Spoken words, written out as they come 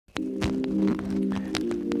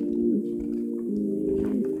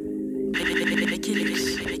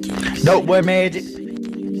Dope6oy MaGic,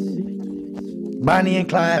 Bonnie and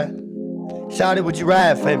Clyde. Shawty, would you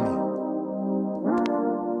ride for me?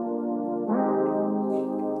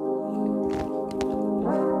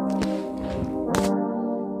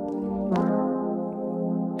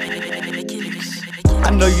 I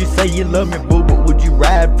know you say you love me, boo, but would you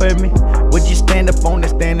ride for me? Would you stand up on the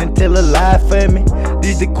stand and tell a lie for me?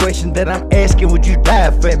 These the questions that I'm asking, would you die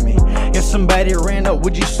for me? If somebody ran up,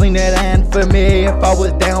 would you sling that iron for me? If I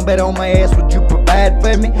was down bad on my ass, would you provide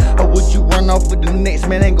for me? Or would you run off with the next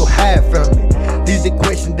man and go hide from me? These the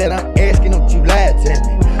questions that I'm asking, don't you lie to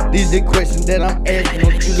me? These the questions that I'm asking,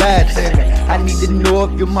 don't you lie to me? I need to know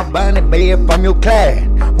if you're my Bonnie, babe, if I'm your Clyde.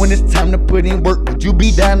 When it's time to put in work, would you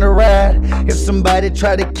be down to ride? If somebody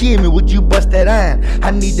try to kill me, would you bust that iron?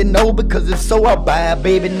 I need to know, because if so, I'll buy a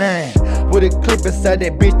baby 9 with a clip inside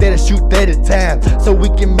that bitch that'll shoot 30 times, so we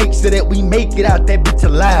can make sure that we make it out that bitch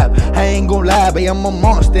alive. I ain't gon' lie, babe, I'm a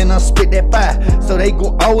monster and I'll spit that fire, so they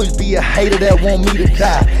gon' always be a hater that want me to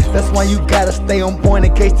die. That's why you gotta stay on point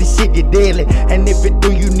in case this shit get deadly, and if it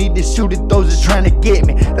do, you need to shoot it, those is trying to get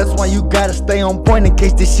me. That's why you gotta stay on point in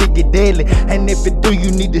case this shit get deadly, and if it do, you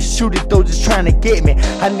need to shoot it, those is trying to get me.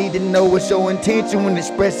 I need to know what's your intention when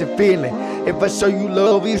expressing feeling. If I show you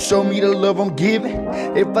love, you show me the love I'm giving.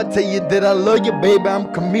 If I tell you that I love you, baby,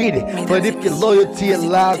 I'm committed. But if your loyalty a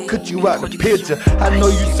lie, I'll cut you out the picture. I know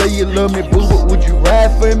you say you love me, boo, but would you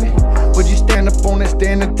ride for me? Would you stand up on that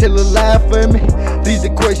stand and tell a lie for me? These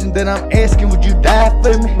the questions that I'm asking, would you die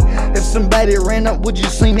for me? If somebody ran up, would you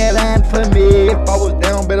sling that line for me? If I was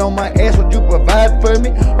down bad on my ass, would you provide for me?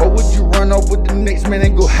 Or would you run off with the next man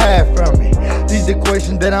and go hide from me? These the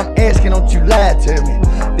questions that I'm asking, don't you lie to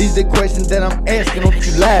me? These the questions that I'm asking, don't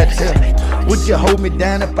you lie to me? Would you hold me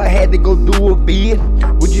down if I had to go do a bid?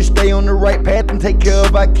 Would you stay on the right path and take care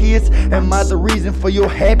of our kids? Am I the reason for your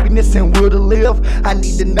happiness and will to live? I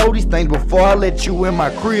need to know these things before I let you in my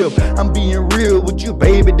crib. I'm being real with you,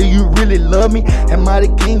 baby, do you really love me? Am I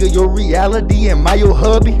the king of your reality? Am I your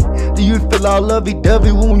hubby? Do you feel all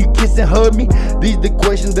lovey-dovey when you kiss and hug me? These the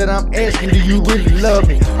questions that I'm asking, do you really love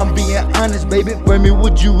me? I'm being honest, baby, for me,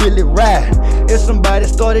 would you really ride? If somebody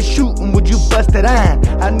started shooting, would you bust that iron?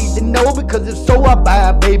 I need to know, because if so, I buy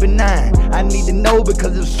a baby 9. I need to know,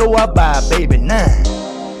 because if so, I buy a baby 9.